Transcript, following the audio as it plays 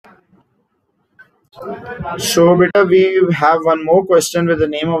So, beta, we have one more question with the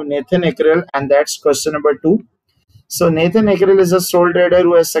name of Nathan Akril, and that's question number two. So Nathan Akril is a sole trader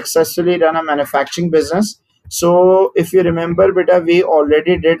who has successfully run a manufacturing business. So if you remember, beta, we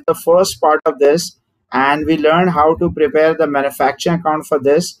already did the first part of this, and we learned how to prepare the manufacturing account for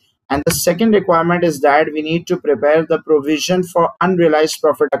this. And the second requirement is that we need to prepare the provision for unrealized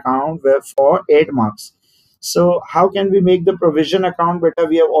profit account for 8 marks. So how can we make the provision account, beta?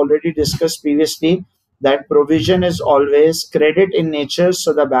 We have already discussed previously that provision is always credit in nature,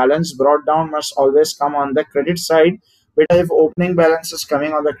 so the balance brought down must always come on the credit side. But if opening balance is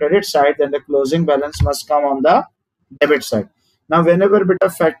coming on the credit side, then the closing balance must come on the debit side. Now whenever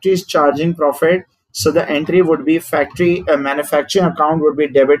beta factory is charging profit, so the entry would be factory manufacturing account would be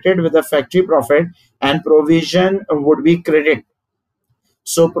debited with the factory profit, and provision would be credit.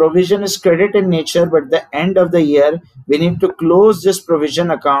 So provision is credit in nature, but the end of the year, we need to close this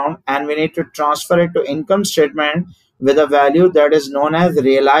provision account and we need to transfer it to income statement with a value that is known as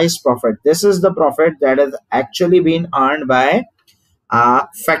realized profit. This is the profit that has actually been earned by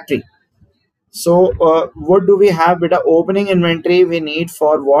factory. So what do we have with the opening inventory? We need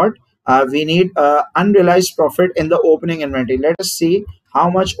for what? We need unrealized profit in the opening inventory. Let us see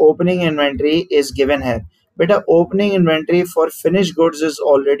how much opening inventory is given here. But the opening inventory for finished goods is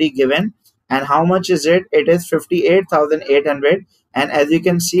already given. And how much is it? It is 58,800. And as you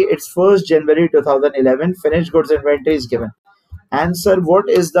can see, it's 1st January 2011. Finished goods inventory is given. Answer, what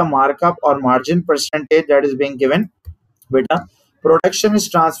is the markup or margin percentage that is being given? Beta, production is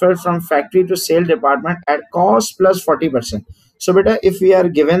transferred from factory to sale department at cost plus 40%. So beta, if we are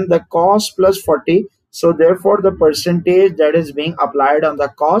given the cost plus 40, so therefore the percentage that is being applied on the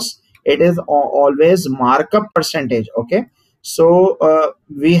cost, it is always markup percentage. Okay, so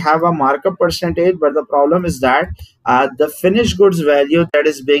we have a markup percentage, but the problem is that the finished goods value that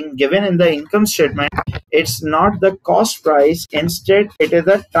is being given in the income statement, it's not the cost price, instead it is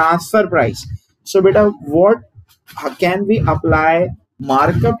a transfer price. So beta, what can we apply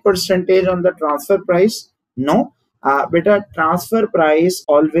markup percentage on the transfer price? No. Beta, transfer price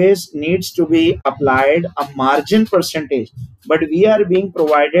always needs to be applied a margin percentage, but we are being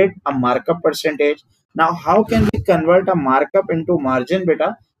provided a markup percentage. Now how can we convert a markup into margin,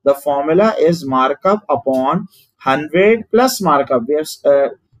 beta? The formula is markup upon 100 plus markup. We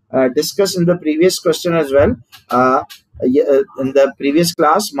have discussed in the previous question as well, in the previous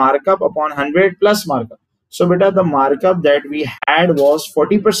class, markup upon 100 plus markup. So beta, the markup that we had was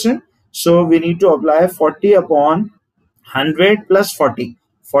 40%. So we need to apply 40 upon 100 plus 40.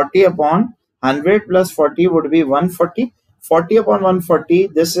 40 upon 100 plus 40 would be 140. 40 upon 140,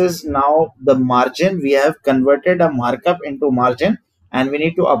 this is now the margin. We have converted a markup into margin, and we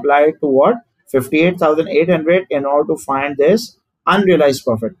need to apply it to what? 58,800 in order to find this unrealized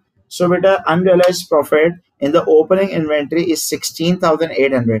profit. So beta, unrealized profit in the opening inventory is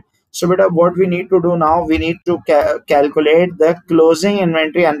 16,800. So beta, what we need to do now, we need to calculate the closing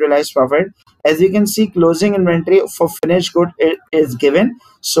inventory unrealized profit. As you can see, closing inventory for finished good is given.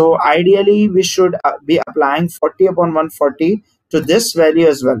 So ideally, we should be applying 40 upon 140 to this value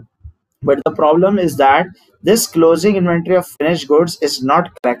as well. But the problem is that this closing inventory of finished goods is not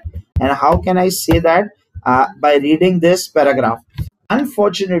correct. And how can I say that? By reading this paragraph.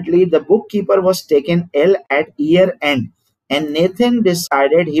 Unfortunately, the bookkeeper was taken ill at year end, and Nathan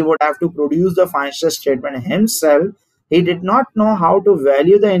decided he would have to produce the financial statement himself. He did not know how to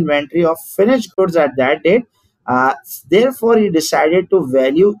value the inventory of finished goods at that date. Therefore, he decided to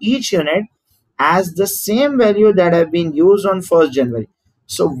value each unit as the same value that have been used on 1st January.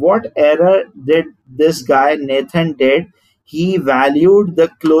 So what error did this guy Nathan did? He valued the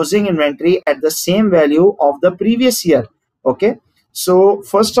closing inventory at the same value of the previous year. Okay. So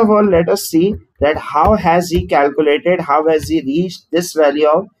first of all, let us see that how has he calculated, how has he reached this value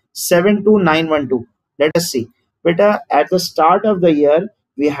of 72912. Let us see. Beta, at the start of the year,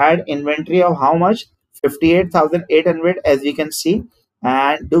 we had inventory of how much? 58,800, as we can see.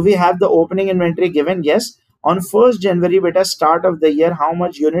 And do we have the opening inventory given? Yes. On 1st January, beta, start of the year, how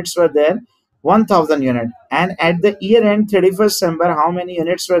much units were there? 1,000 units. And at the year end, 31st December, how many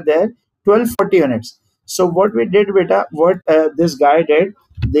units were there? 1240 units. So what we did, beta, what this guy did,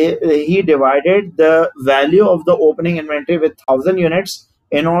 he divided the value of the opening inventory with 1,000 units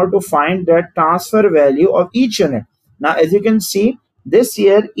in order to find the transfer value of each unit. Now, as you can see, this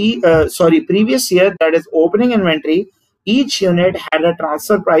year, previous year, that is opening inventory, each unit had a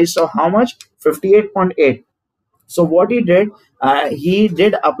transfer price of how much? 58.8. So what he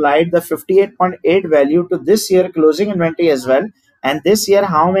did apply the 58.8 value to this year closing inventory as well. And this year,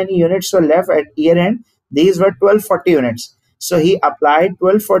 how many units were left at year end? These were 1240 units. So he applied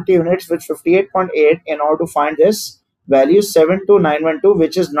 1240 units with 58.8 in order to find this value 72912,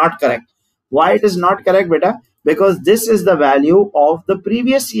 which is not correct. Why it is not correct, beta? Because this is the value of the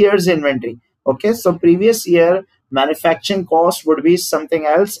previous year's inventory. Okay, so previous year manufacturing cost would be something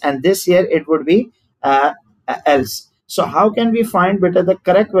else, and this year it would be uh, else. So how can we find, beta, the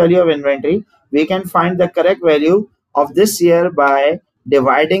correct value of inventory? We can find the correct value of this year by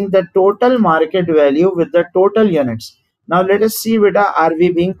dividing the total market value with the total units. Now let us see, beta, are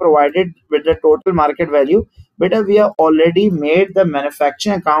we being provided with the total market value? Beta, we have already made the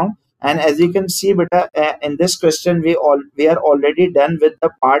manufacturing account, and as you can see, beta, in this question we are already done with the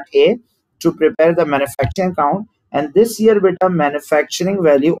part A to prepare the manufacturing account. And this year, beta, manufacturing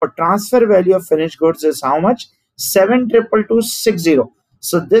value or transfer value of finished goods is how much? 72260.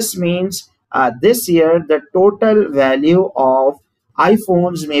 So this means this year the total value of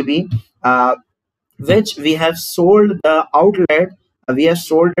iPhones may be which we have sold the outlet. We have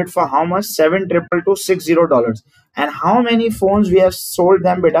sold it for how much? $72260. And how many phones we have sold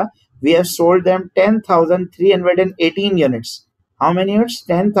them, beta? We have sold them 10,318 units. How many units?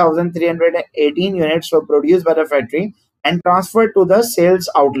 10,318 units were produced by the factory and transferred to the sales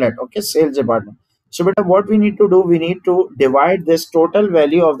outlet, okay, sales department. So beta, what we need to do, we need to divide this total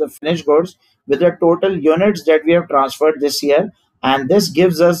value of the finished goods with the total units that we have transferred this year, and this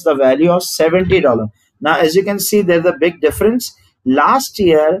gives us the value of $70. Now as you can see, there's a big difference. Last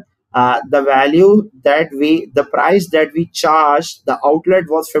year the value that the price that we charged the outlet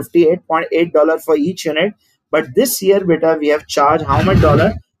was $58.8 for each unit, but this year, beta, we have charged how much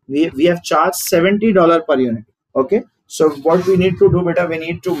dollar? We have charged $70 per unit. Okay, so what we need to do, beta, we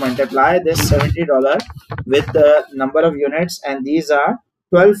need to multiply this $70 with the number of units, and these are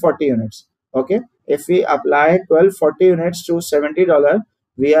 1240 units. Okay, if we apply 1240 units to $70,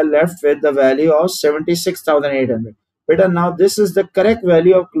 we are left with the value of 76,800. Beta, now this is the correct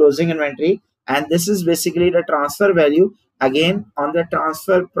value of closing inventory, and this is basically the transfer value. Again, on the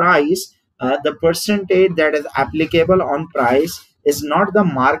transfer price, the percentage that is applicable on price is not the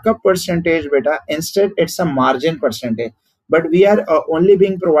markup percentage, beta. Instead, it's a margin percentage. But we are only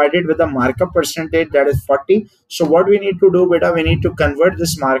being provided with a markup percentage, that is 40. So what we need to do, beta, we need to convert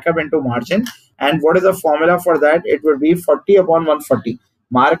this markup into margin. And what is the formula for that? It would be 40 upon 140.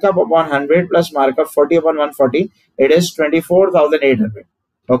 Markup upon 100 plus markup 40 upon 140. It is 24,800.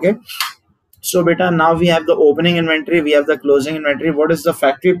 Okay. So beta, now we have the opening inventory, we have the closing inventory. What is the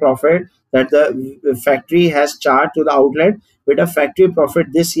factory profit that the factory has charged to the outlet? Beta, factory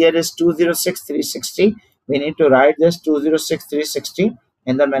profit this year is 206,360. We need to write this 206,360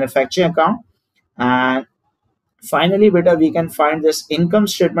 in the manufacturing account. And finally, beta, we can find this income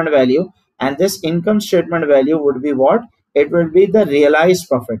statement value, and this income statement value would be what? It will be the realized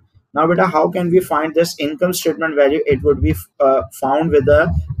profit. Now beta, how can we find this income statement value? It would be found with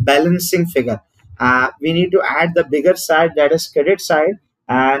the balancing figure. We need to add the bigger side, that is credit side,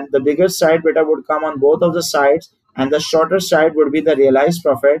 and the bigger side, beta, would come on both of the sides, and the shorter side would be the realized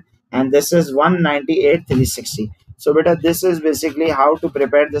profit, and this is 198,360. So beta, this is basically how to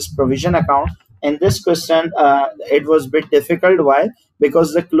prepare this provision account. In this question, it was a bit difficult. Why?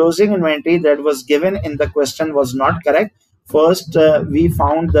 Because the closing inventory that was given in the question was not correct. First, we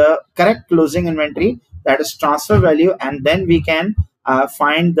found the correct closing inventory, that is transfer value, and then we can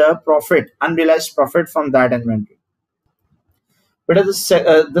find the profit, unrealized profit from that inventory. But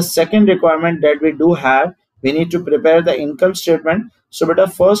the second requirement that we do have, we need to prepare the income statement. So beta,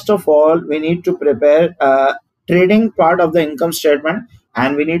 first of all, we need to prepare trading part of the income statement,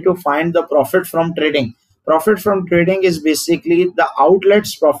 and we need to find the profit from trading. Profit from trading is basically the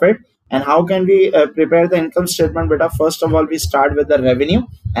outlet's profit. And how can we prepare the income statement, beta? First of all, we start with the revenue,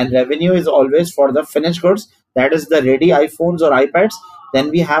 and revenue is always for the finished goods, that is the ready iPhones or iPads. Then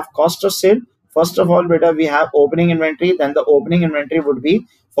we have cost of sale. First of all, beta, we have opening inventory. Then the opening inventory would be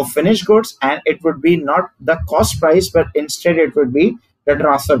for finished goods, and it would be not the cost price, but instead it would be the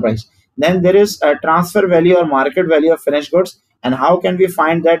transfer price. Then there is a transfer value or market value of finished goods. And how can we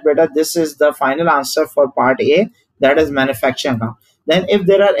find that, beta? This is the final answer for part A, that is manufacturing account. Then if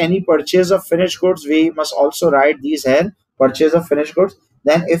there are any purchase of finished goods, we must also write these here, purchase of finished goods.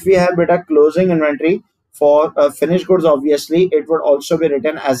 Then if we have, beta, closing inventory for finished goods, obviously it would also be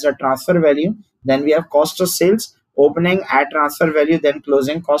written as the transfer value. Then we have cost of sales, opening at transfer value, then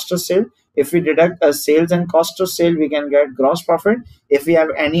closing cost of sale. If we deduct sales and cost of sale, we can get gross profit. If we have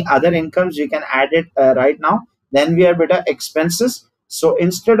any other incomes, we can add it right now. Then we have, beta, expenses. So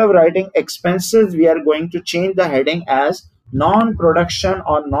instead of writing expenses, we are going to change the heading as non-production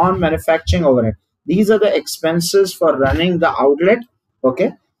or non-manufacturing overhead. These are the expenses for running the outlet.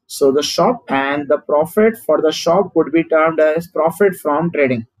 Okay, So the shop, and the profit for the shop would be termed as profit from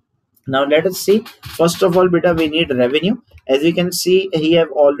trading. Now let us see. First of all, beta, we need revenue. As you can see, he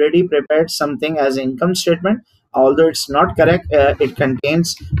have already prepared something as income statement. Although it's not correct, it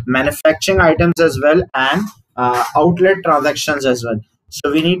contains manufacturing items as well, and outlet transactions as well.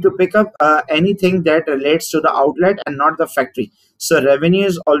 So we need to pick up anything that relates to the outlet and not the factory. So revenue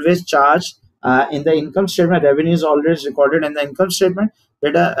is always charged in the income statement. Revenue is always recorded in the income statement.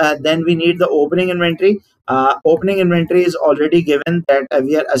 Beta, then we need the opening inventory. Opening inventory is already given, that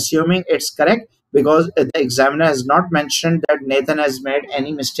we are assuming it's correct, because the examiner has not mentioned that Nathan has made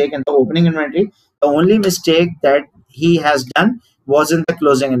any mistake in the opening inventory. The only mistake that he has done was in the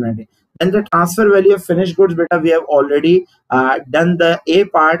closing inventory. Then the transfer value of finished goods, beta, we have already done the A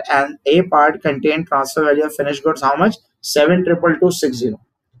part, and A part contained transfer value of finished goods. How much? 7,222,60.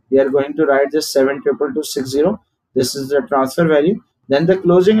 We are going to write this 7,222,60. This is the transfer value. Then the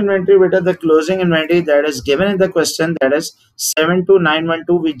closing inventory, beta, the closing inventory that is given in the question, that is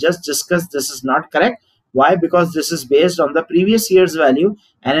 72912. We just discussed this is not correct. Why? Because this is based on the previous year's value,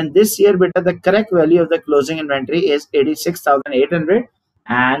 and in this year, beta, the correct value of the closing inventory is 86,800.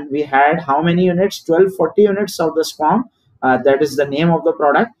 And we had how many units? 1240 units of the sperm. That is the name of the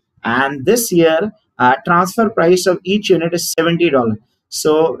product. And this year, transfer price of each unit is $70.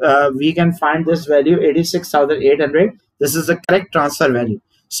 So we can find this value 86,800. This is the correct transfer value.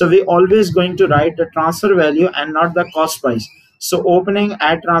 So we always going to write the transfer value and not the cost price. So opening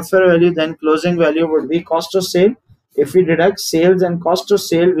at transfer value, then closing value would be cost of sale. If we deduct sales and cost of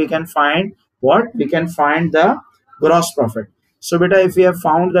sale, we can find what? We can find the gross profit. So beta, if we have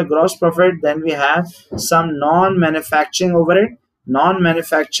found the gross profit, then we have some non-manufacturing overhead.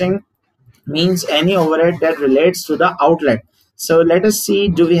 Non-manufacturing means any overhead that relates to the outlet. So let us see,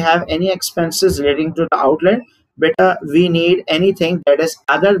 do we have any expenses relating to the outlet? Better, we need anything that is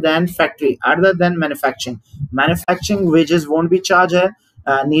other than factory, other than manufacturing. Manufacturing wages won't be charged here.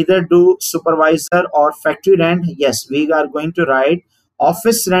 Neither do supervisor or factory rent. Yes, we are going to write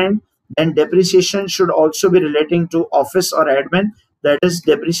office rent. Then depreciation should also be relating to office or admin, that is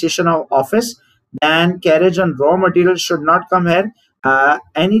depreciation of office. Then carriage on raw material should not come here.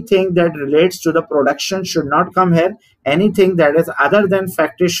 Anything that relates to the production should not come here. Anything that is other than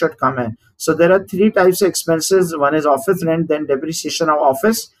factory should come here. So there are three types of expenses. One is office rent, then depreciation of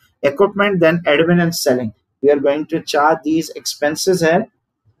office equipment, then admin and selling. We are going to charge these expenses here.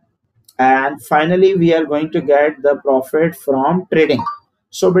 And finally, we are going to get the profit from trading.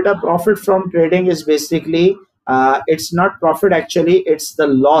 So beta, profit from trading is basically, it's not profit actually, it's the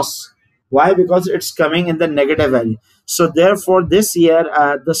loss. Why? Because it's coming in the negative value. So therefore this year,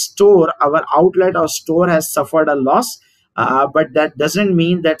 the store, our outlet or store, has suffered a loss. But that doesn't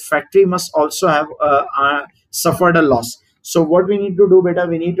mean that factory must also have suffered a loss. So what we need to do, beta,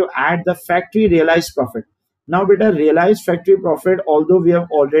 we need to add the factory realized profit. Now beta, realized factory profit, although we have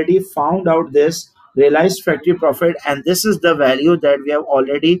already found out this realized factory profit, and this is the value that we have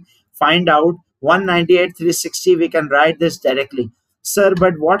already find out, 198,360, we can write this directly. Sir,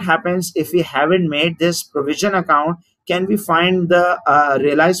 but what happens if we haven't made this provision account? Can we find the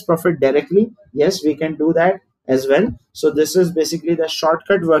realized profit directly? Yes, we can do that as well. So this is basically the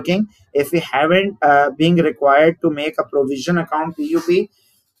shortcut working. If we haven't being required to make a provision account PUP,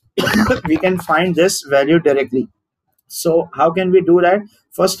 we can find this value directly. So how can we do that?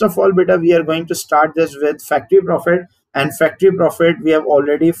 First of all, beta, we are going to start this with factory profit. And factory profit, we have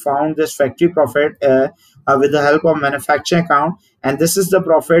already found this factory profit with the help of manufacturing account. And this is the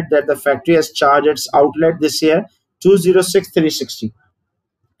profit that the factory has charged its outlet this year, 206,360.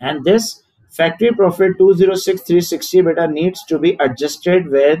 And this factory profit 206,360 beta needs to be adjusted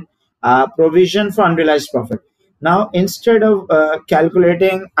with provision for unrealized profit. Now instead of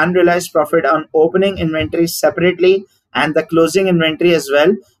calculating unrealized profit on opening inventory separately and the closing inventory as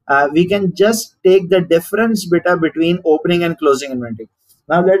well, we can just take the difference beta between opening and closing inventory.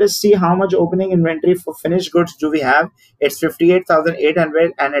 Now let us see how much opening inventory for finished goods do we have. It's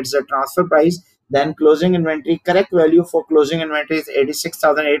 58,800 and it's the transfer price. Then closing inventory, correct value for closing inventory is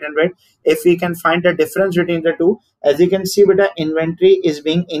 86,800. If we can find the difference between the two, as you can see, beta, inventory is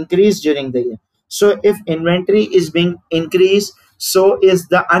being increased during the year. So if inventory is being increased, so is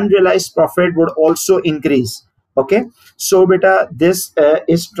the unrealized profit would also increase. Okay, so beta, this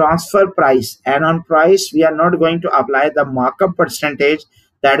is transfer price, and on price we are not going to apply the markup percentage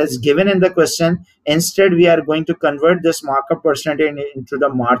that is given in the question. Instead, we are going to convert this markup percentage into the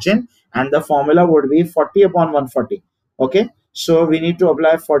margin, and the formula would be 40 upon 140. Okay, so we need to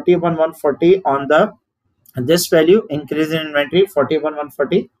apply 40 upon 140 on the this value, increase in inventory, 40 upon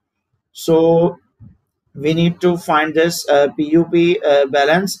 140. So we need to find this PUP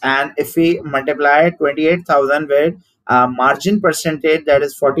balance, and if we multiply 28,000 with margin percentage, that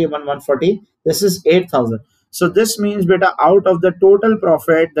is 40 upon 140, this is 8,000. So this means beta, out of the total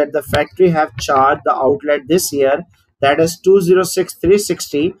profit that the factory have charged the outlet this year, that is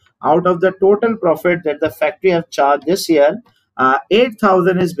 206,360. Out of the total profit that the factory have charged this year,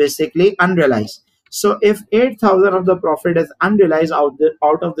 8,000 is basically unrealized. So if 8,000 of the profit is unrealized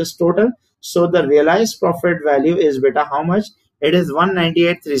out of this total, so the realized profit value is beta how much? It is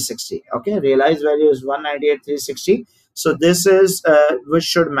 198,360. Okay, realized value is 198,360. So this is which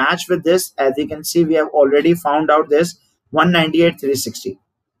should match with this. As you can see, we have already found out this 198,360.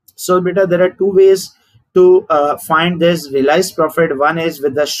 So beta, there are two ways to find this realized profit. One is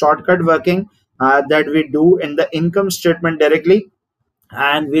with the shortcut working that we do in the income statement directly,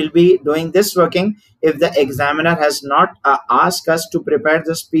 and we'll be doing this working if the examiner has not asked us to prepare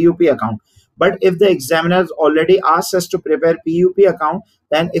this PUP account. But if the examiner has already asked us to prepare PUP account,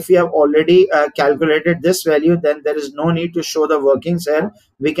 then if we have already calculated this value, then there is no need to show the workings here.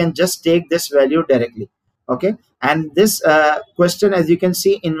 We can just take this value directly. Okay, and this question, as you can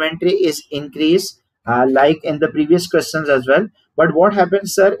see, inventory is increased like in the previous questions as well. But what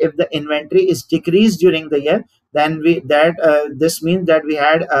happens, sir, if the inventory is decreased during the year? Then this means that we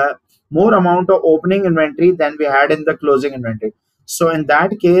had more amount of opening inventory than we had in the closing inventory. So in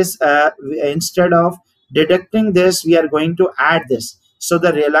that case, instead of deducting this, we are going to add this. So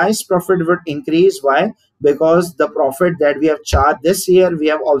the realized profit would increase. Why? Because the profit that we have charged this year, we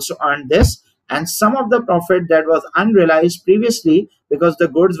have also earned this, and some of the profit that was unrealized previously because the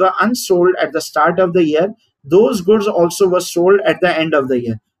goods were unsold at the start of the year, those goods also were sold at the end of the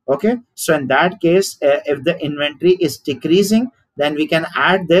year. Okay, so in that case, if the inventory is decreasing, then we can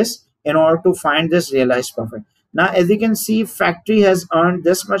add this in order to find this realized profit. Now, as you can see, factory has earned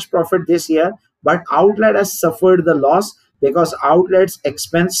this much profit this year, but outlet has suffered the loss because outlet's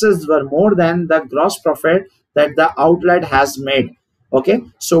expenses were more than the gross profit that the outlet has made. Okay,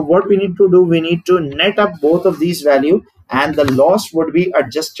 so what we need to do, we need to net up both of these value, and the loss would be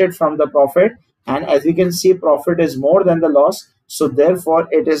adjusted from the profit. And as you can see, profit is more than the loss, so therefore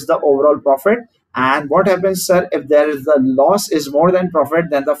it is the overall profit. And what happens, sir, if there is the loss is more than profit,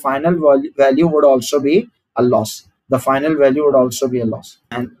 then the final value would also be a loss. The final value would also be a loss.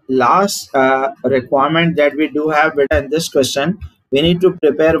 And last requirement that we do have in this question, we need to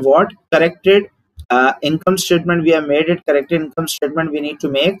prepare what? Corrected income statement. We have made it corrected income statement. We need to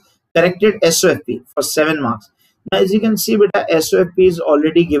make corrected SOFP for 7 marks. Now, as you can see, beta, SOFP is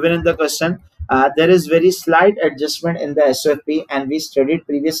already given in the question. There is very slight adjustment in the SOFP, and we studied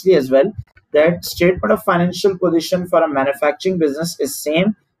previously as well that statement of financial position for a manufacturing business is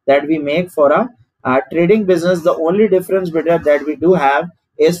same that we make for a trading business. The only difference beta that we do have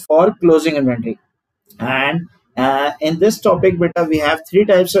is for closing inventory. And in this topic beta, we have three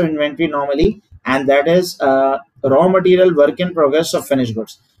types of inventory normally, and that is raw material, work in progress, or finished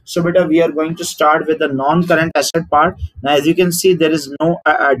goods. So beta, we are going to start with the non-current asset part. Now, as you can see, there is no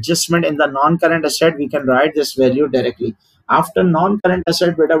adjustment in the non-current asset. We can write this value directly. After non-current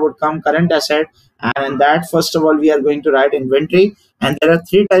asset beta would come current asset, and that first of all we are going to write inventory. And there are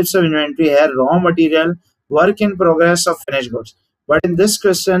three types of inventory here: raw material, work in progress, or finished goods. But in this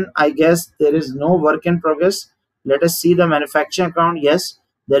question, I guess there is no work in progress. Let us see the manufacturing account. Yes,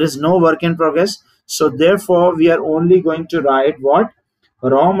 there is no work in progress. So therefore, we are only going to write what?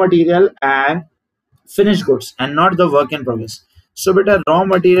 Raw material and finished goods, and not the work in progress. So beta, raw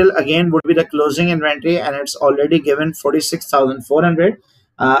material again would be the closing inventory, and it's already given 46,400.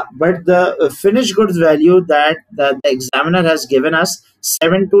 But the finished goods value that the examiner has given us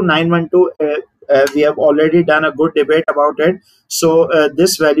 72912, we have already done a good debate about it. So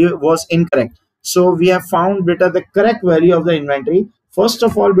this value was incorrect. So we have found beta the correct value of the inventory. First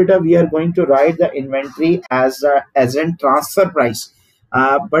of all, beta, we are going to write the inventory as in transfer price.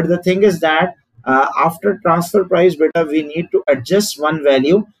 But the thing is that after transfer price beta, we need to adjust one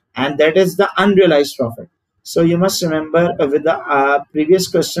value, and that is the unrealized profit. So you must remember with the previous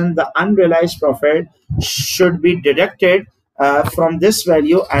question, the unrealized profit should be deducted from this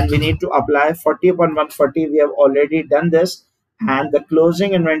value, and we need to apply 40 upon 140. We have already done this, and the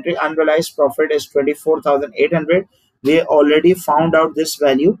closing inventory unrealized profit is 24,800. We already found out this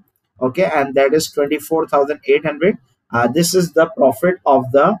value. Okay, and that is 24,800. This is the profit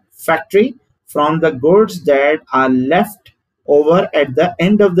of the factory from the goods that are left over at the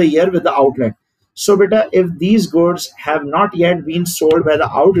end of the year with the outlet. So beta, if these goods have not yet been sold by the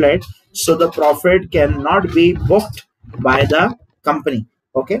outlet, so the profit cannot be booked by the company.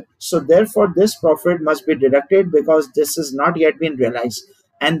 Okay, so therefore this profit must be deducted because this has not yet been realized.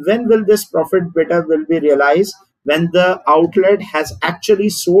 And when will this profit beta will be realized? When the outlet has actually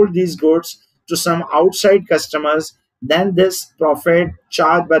sold these goods to some outside customers, then this profit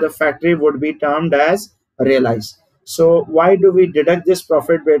charged by the factory would be termed as realized. So why do we deduct this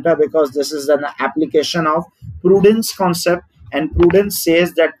profit beta? Because this is an application of prudence concept, and prudence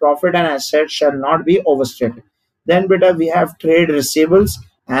says that profit and assets shall not be overstated. Then beta we have trade receivables,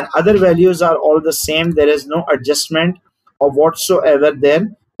 and other values are all the same. There is no adjustment or whatsoever there.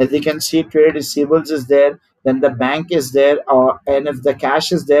 As you can see, trade receivables is there, then the bank is there, and if the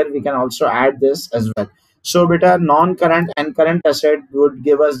cash is there, we can also add this as well. So beta non-current and current asset would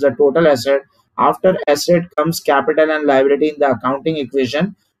give us the total asset. After asset comes capital and liability in the accounting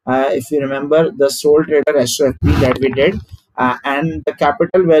equation. If you remember the sole trader SOFP that we did, and the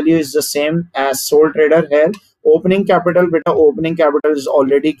capital value is the same as sole trader here. Opening capital, beta opening capital is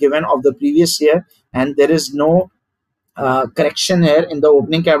already given of the previous year, and there is no correction here in the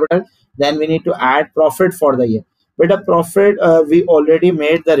opening capital. Then we need to add profit for the year. But a profit, we already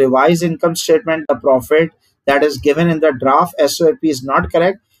made the revised income statement. The profit that is given in the draft SOP is not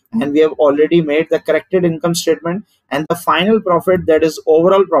correct, and we have already made the corrected income statement. And the final profit, that is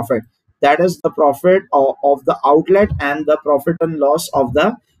overall profit, that is the profit of the outlet and the profit and loss of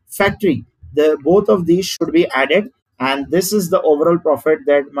the factory. The both of these should be added, and this is the overall profit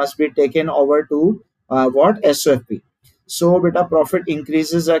that must be taken over to what SOFP. So beta profit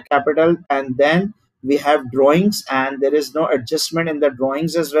increases a capital, and then we have drawings, and there is no adjustment in the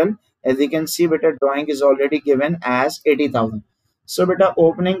drawings as well. As you can see, beta drawing is already given as 80,000. So beta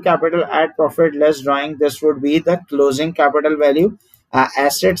opening capital at profit less drawing, this would be the closing capital value.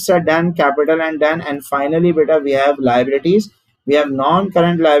 Assets are done, capital and done, and finally beta we have liabilities. We have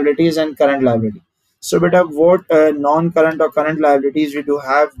non-current liabilities and current liability. So beta what non-current or current liabilities we do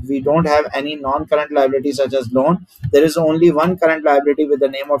have? We don't have any non-current liabilities such as loan. There is only one current liability with the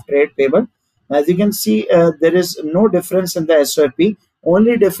name of trade payable. As you can see, there is no difference in the SOP.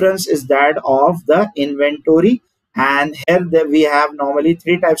 Only difference is that of the inventory. And here we have normally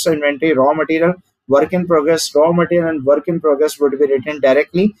three types of inventory: raw material, work in progress. Raw material and work in progress would be written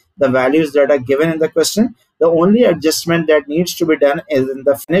directly, the values that are given in the question. The only adjustment that needs to be done is in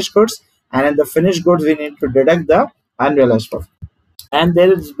the finished goods, and in the finished goods we need to deduct the unrealized profit. And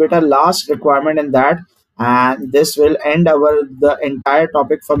there is bit a last requirement in that, and this will end our the entire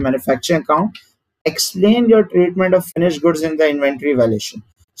topic for manufacturing account. Explain your treatment of finished goods in the inventory valuation.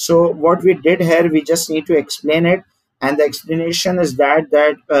 So what we did here, we just need to explain it, and the explanation is that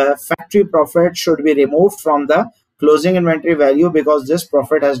factory profit should be removed from the closing inventory value because this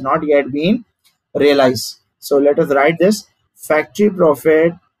profit has not yet been realized. So let us write this: factory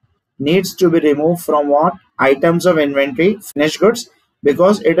profit needs to be removed from what? Items of inventory, finished goods,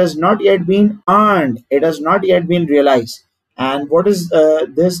 because it has not yet been earned, it has not yet been realized. And what is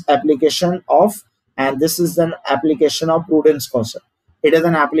this application of? And this is an application of prudence concept. It is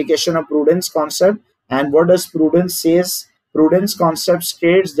an application of prudence concept. And what does prudence says? Prudence concept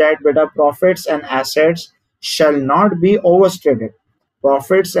states that better profits and assets shall not be overstated.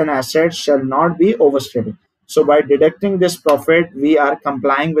 Profits and assets shall not be overstated. So by deducting this profit, we are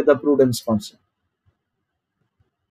complying with the prudence concept.